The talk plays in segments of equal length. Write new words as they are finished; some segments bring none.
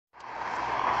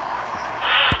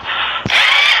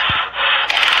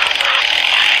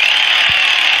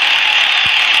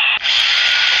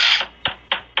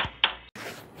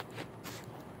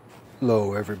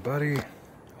Hello everybody,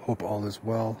 hope all is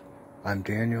well. I'm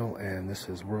Daniel and this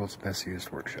is World's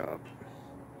Messiest Workshop.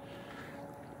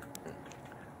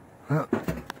 Well,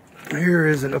 here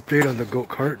is an update on the goat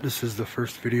kart. This is the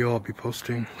first video I'll be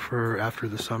posting for after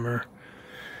the summer.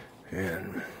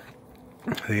 And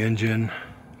the engine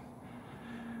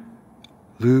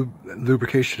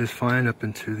lubrication is fine up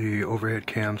into the overhead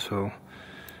cam, so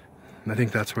I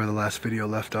think that's where the last video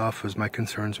left off, was my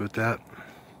concerns with that.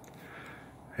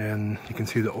 And you can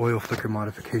see the oil flicker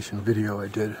modification video I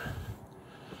did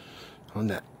on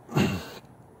that.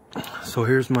 So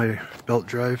here's my belt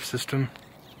drive system.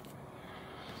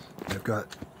 I've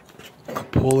got a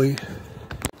pulley.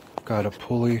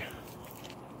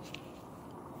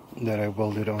 That I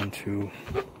welded onto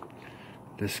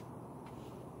this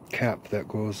cap that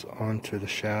goes onto the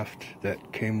shaft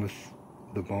that came with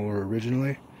the mower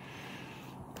originally.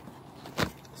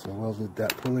 So I welded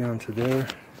that pulley onto there,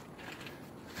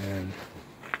 and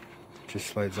it just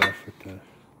slides off with the,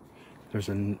 there's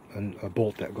a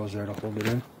bolt that goes there to hold it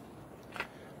in.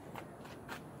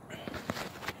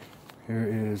 Here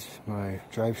is my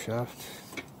drive shaft.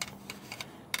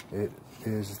 It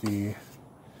is the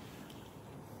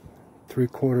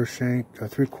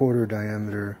 3/4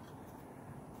 diameter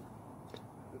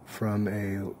from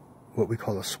what we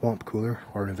call a swamp cooler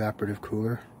or an evaporative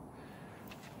cooler.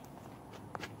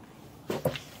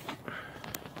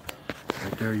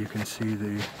 Right there you can see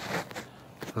the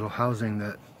little housing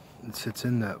that it sits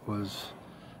in that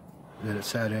it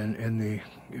sat in the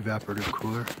evaporative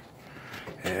cooler.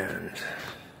 And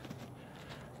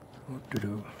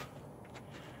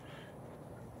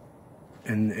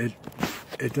and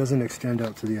it doesn't extend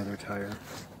out to the other tire.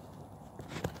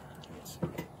 Let's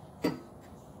see.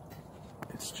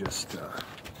 It's just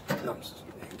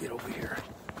get over here.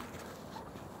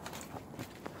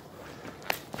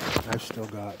 I've still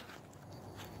got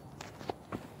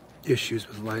issues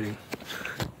with lighting.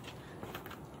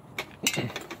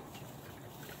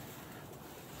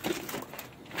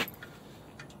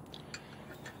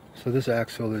 So this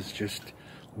axle is just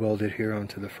welded here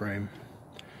onto the frame,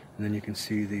 and then you can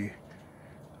see the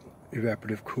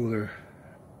evaporative cooler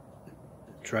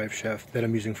drive shaft that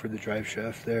I'm using for the drive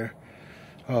shaft there.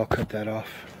 I'll cut that off,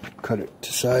 cut it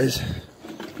to size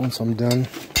once I'm done.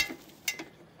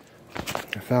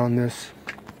 I found this.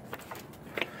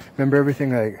 Remember,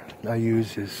 everything I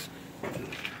use is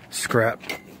scrap,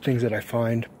 things that I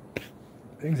find,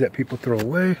 things that people throw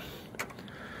away.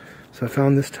 So I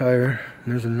found this tire,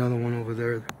 and there's another one over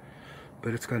there,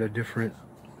 but it's got a different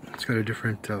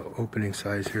opening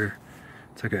size here.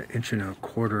 It's like 1.25 inches,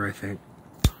 I think.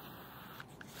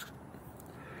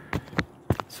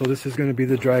 So this is going to be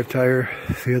the drive tire.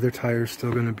 The other tire is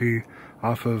still going to be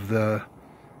off of the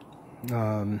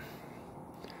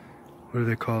what are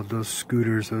they called? Those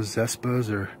scooters, those Vespas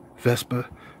or Vespa.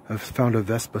 I found a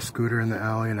Vespa scooter in the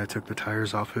alley, and I took the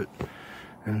tires off it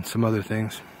and some other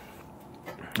things.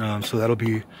 So that'll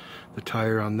be the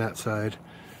tire on that side.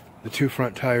 The two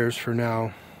front tires for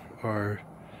now are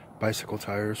bicycle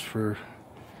tires for,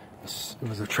 it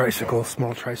was a tricycle,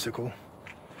 small tricycle.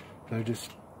 They're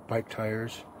just bike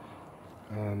tires.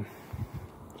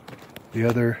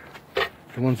 The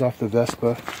ones off the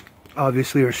Vespa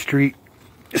obviously are street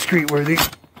worthy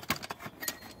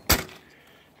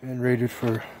and rated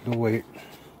for the weight.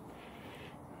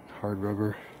 Hard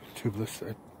rubber, tubeless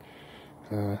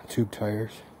tube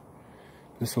tires.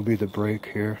 This will be the brake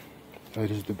here.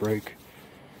 That is the brake.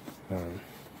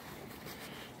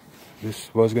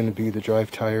 This was going to be the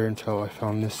drive tire until I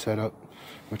found this setup,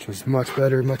 which was much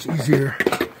better, much easier.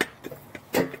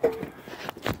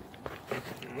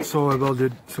 So I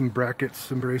welded some brackets,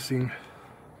 some bracing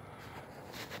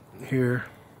here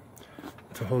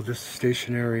to hold this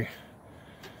stationary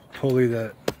pulley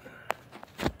that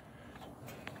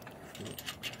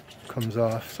comes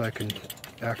off, so I can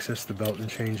access the belt and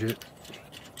change it.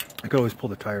 I could always pull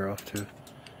the tire off too,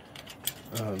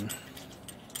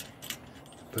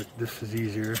 but this is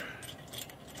easier.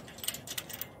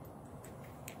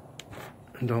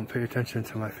 And don't pay attention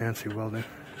to my fancy welding.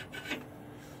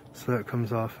 So that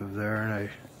comes off of there,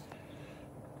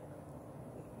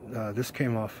 and this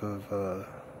came off of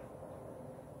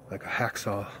like a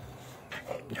hacksaw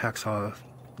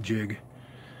jig.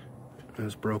 It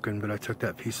was broken, but I took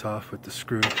that piece off with the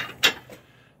screw.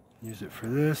 Use it for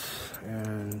this,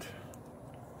 and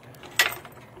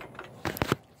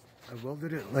I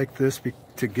welded it like this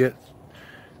to get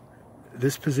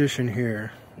this position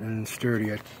here and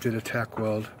sturdy. I did a tack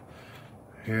weld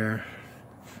here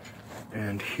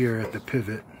and here at the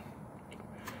pivot.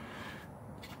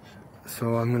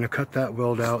 So I'm going to cut that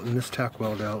weld out and this tack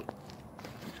weld out,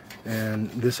 and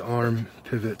this arm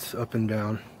pivots up and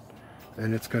down,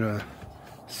 and it's gonna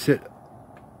sit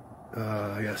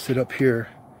sit up here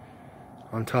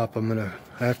on top. I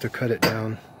have to cut it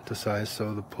down to size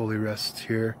so the pulley rests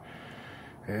here,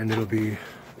 and it'll be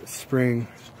a spring.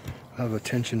 I have a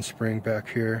tension spring back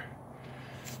here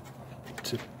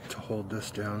to hold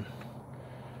this down,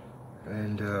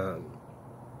 and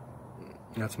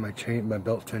that's my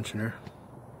belt tensioner.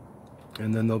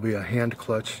 And then there'll be a hand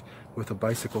clutch with a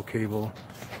bicycle cable.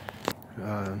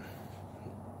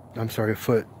 I'm sorry, a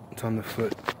foot. It's on the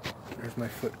foot. There's my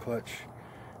foot clutch.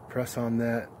 Press on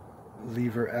that,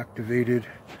 lever activated.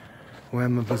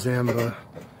 Whamma bazamba.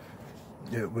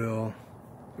 It will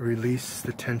release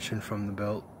the tension from the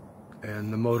belt,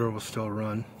 and the motor will still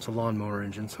run. It's a lawnmower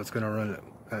engine, so it's going to run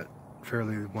at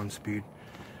fairly one speed.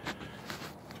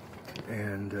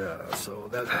 And so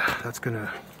that's how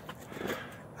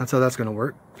that's gonna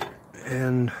work,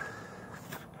 and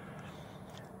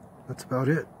that's about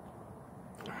it.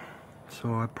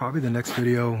 So probably the next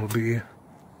video will be,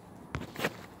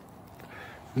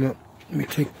 let me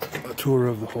take a tour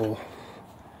of the whole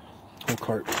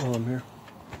kart while I'm here.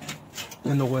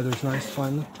 And the weather's nice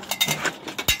finally,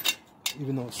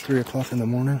 even though it's 3 o'clock in the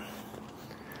morning.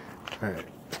 All right.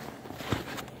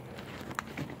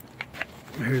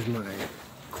 Here's my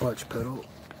clutch pedal.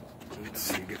 Let's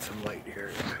see, get some light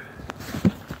here.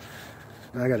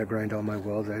 I gotta grind all my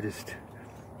welds. I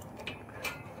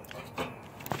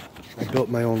built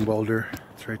my own welder.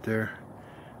 It's right there.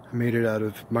 I made it out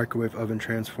of microwave oven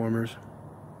transformers.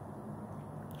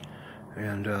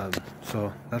 And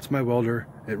so that's my welder.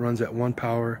 It runs at 1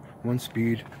 power, 1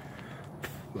 speed.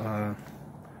 And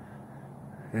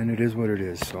it is what it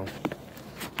is, so.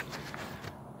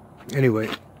 Anyway.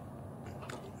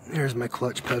 Here's my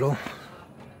clutch pedal,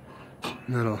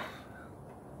 and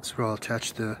that's where I'll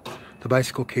attach the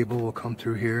bicycle cable. Will come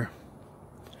through here,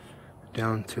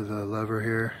 down to the lever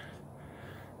here.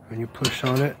 When you push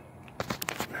on it,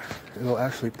 it'll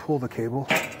actually pull the cable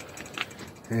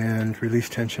and release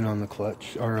tension on the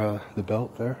clutch, or the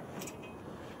belt there.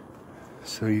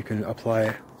 So you can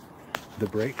apply the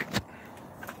brake,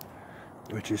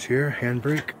 which is here, hand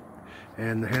brake,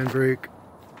 and the hand brake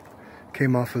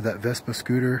came off of that Vespa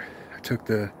scooter. I took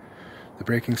the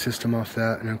braking system off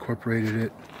that and incorporated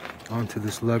it onto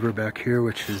this lever back here,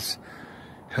 which is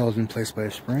held in place by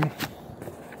a spring.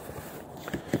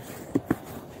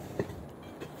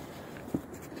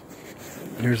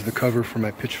 Here's the cover for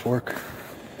my pitchfork.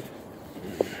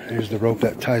 Here's the rope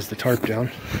that ties the tarp down.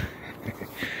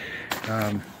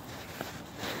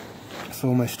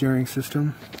 So my steering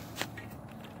system.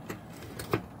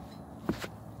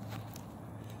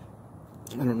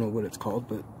 I don't know what it's called,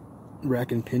 but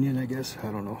rack and pinion, I guess.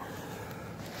 I don't know.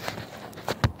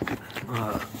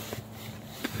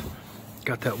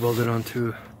 Got that welded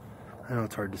onto, I know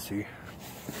it's hard to see,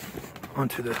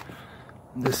 onto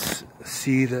this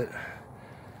C that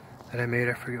I made.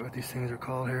 I forget what these things are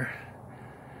called here.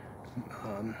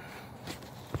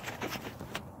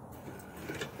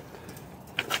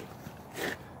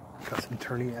 Got some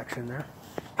turning action there.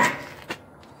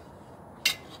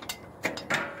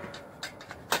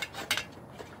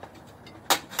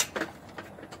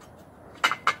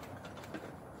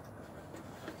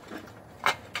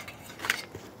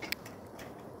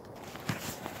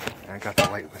 I got the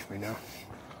light with me now.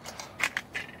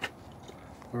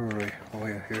 Where were we? Oh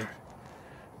yeah, here.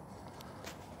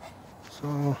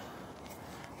 So,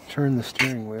 turn the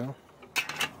steering wheel.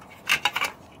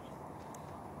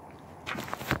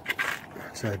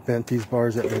 So I bent these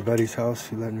bars at my buddy's house.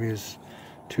 He let me his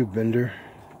tube bender,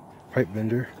 pipe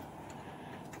bender.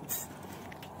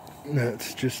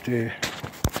 That's just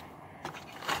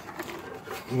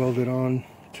welded on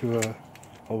to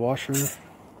a washer,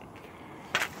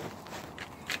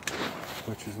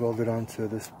 which is welded onto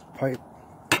this pipe,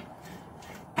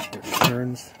 which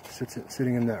turns,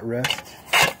 sitting in that rest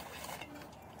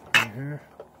right here.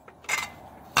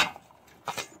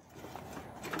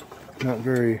 Not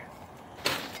very,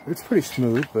 it's pretty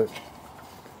smooth, but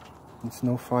it's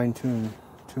no fine tuning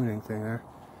thing there.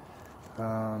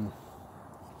 I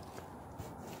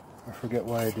forget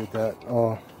why I did that.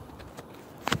 Oh,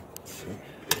 let's see.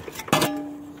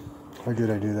 Why did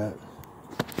I do that?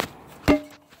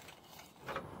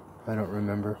 I don't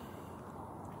remember.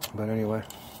 But anyway.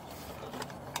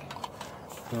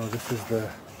 So this is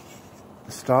the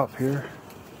stop here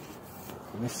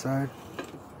on this side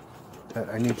that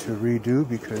I need to redo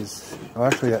because, oh,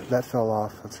 actually that fell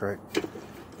off. That's right.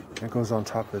 It goes on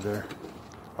top of there,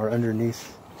 or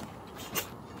underneath.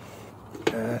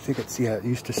 I think it's, yeah, it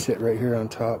used to sit right here on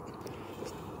top.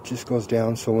 just goes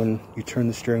down, so when you turn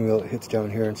the steering wheel, it hits down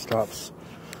here and stops,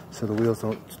 so the wheels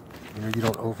don't, you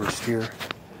don't oversteer.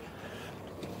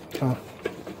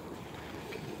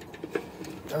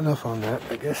 Enough on that,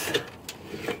 I guess.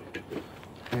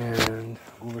 And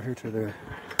over here to the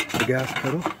gas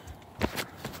pedal.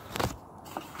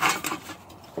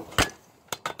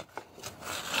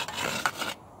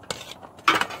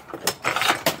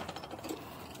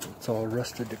 It's all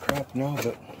rusted to crap now,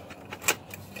 but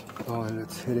oh, and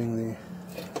it's hitting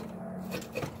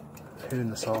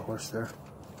the sawhorse there.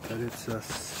 But it's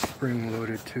spring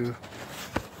loaded too,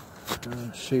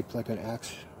 shaped like an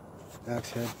axe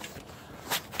head.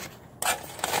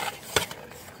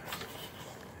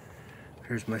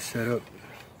 Here's my setup.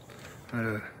 I had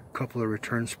a couple of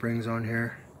return springs on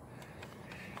here.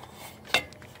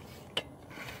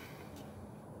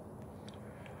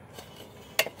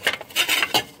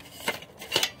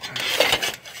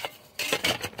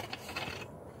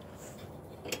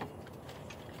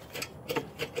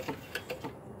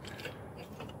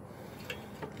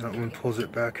 That one pulls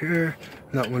it back here.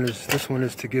 This one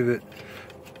is to give it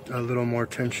a little more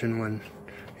tension when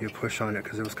you push on it,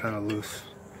 because it was kind of loose.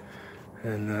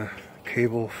 And the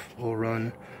cable will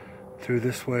run through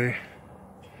this way,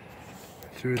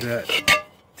 through that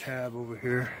tab over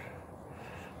here,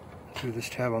 through this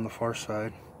tab on the far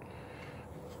side,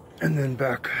 and then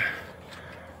back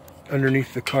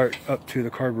underneath the cart up to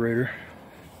the carburetor.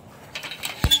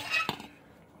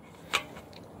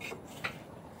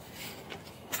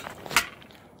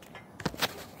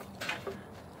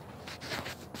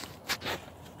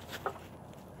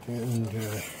 And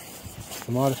the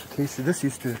modification, this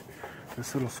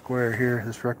little square here,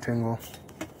 this rectangle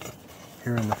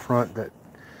here in the front that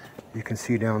you can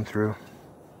see down through,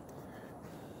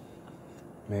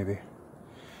 maybe.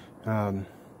 That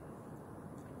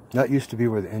used to be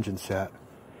where the engine sat,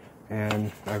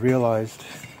 and I realized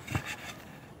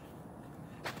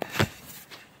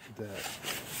that,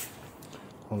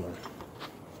 hold on.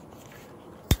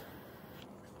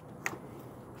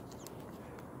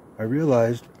 I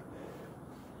realized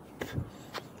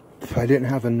if I didn't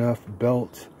have enough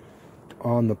belt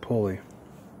on the pulley,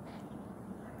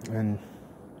 and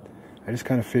I just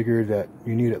kind of figured that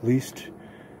you need at least,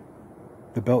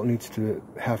 the belt needs to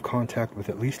have contact with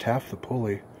at least half the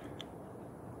pulley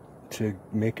to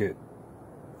make it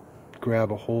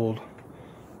grab a hold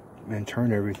and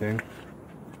turn everything.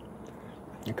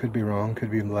 It could be wrong,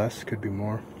 could be less, could be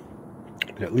more,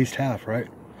 but at least half, right?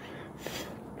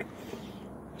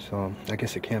 So I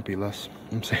guess it can't be less.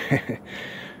 I'm saying.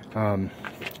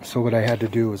 So what I had to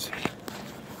do was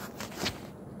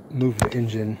move the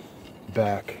engine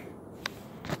back,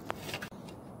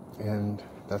 and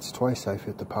that's twice I've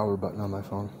hit the power button on my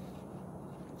phone.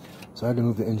 So I had to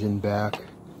move the engine back.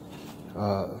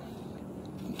 The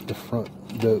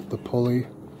pulley,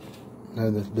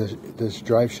 this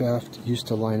drive shaft used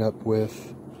to line up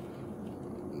with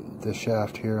the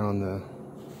shaft here on the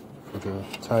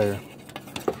tire,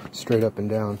 straight up and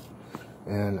down,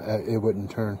 and it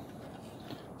wouldn't turn.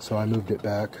 So I moved it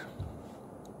back,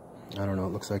 I don't know,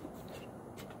 it looks like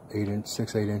 8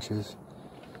 inches,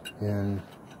 and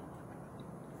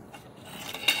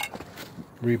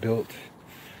rebuilt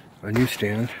a new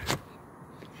stand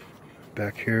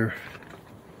back here.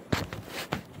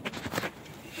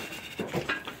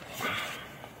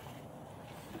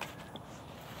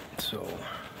 So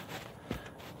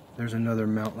there's another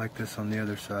mount like this on the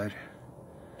other side.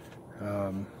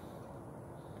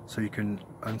 So you can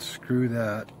unscrew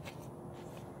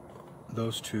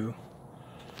those two,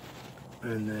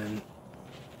 and then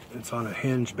it's on a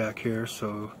hinge back here,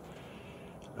 so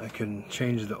I can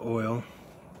change the oil.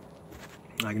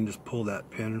 I can just pull that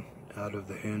pin out of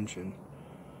the hinge and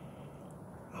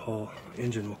the whole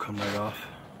engine will come right off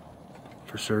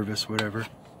for service, whatever.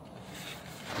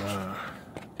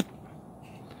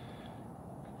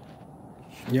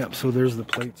 Yep, so there's the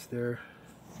plates there.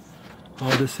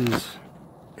 All this is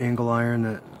angle iron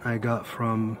that I got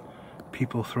from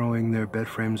people throwing their bed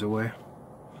frames away.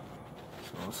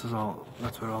 So this is all,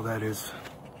 that's what all that is.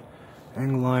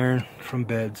 Angle iron from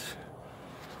beds.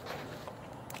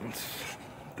 It's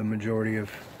the majority of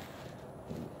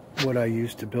what I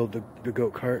used to build the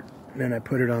goat cart. And then I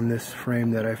put it on this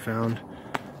frame that I found.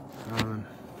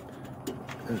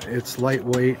 It's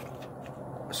lightweight,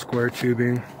 square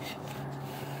tubing,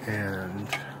 and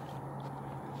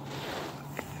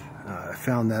I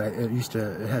found that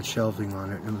it had shelving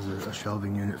on it. It was a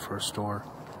shelving unit for a store.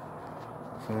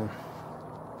 So,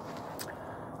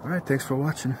 alright, thanks for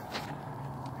watching.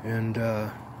 And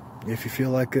if you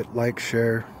feel like it, like,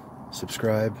 share,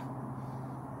 subscribe.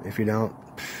 If you don't,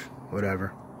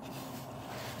 whatever.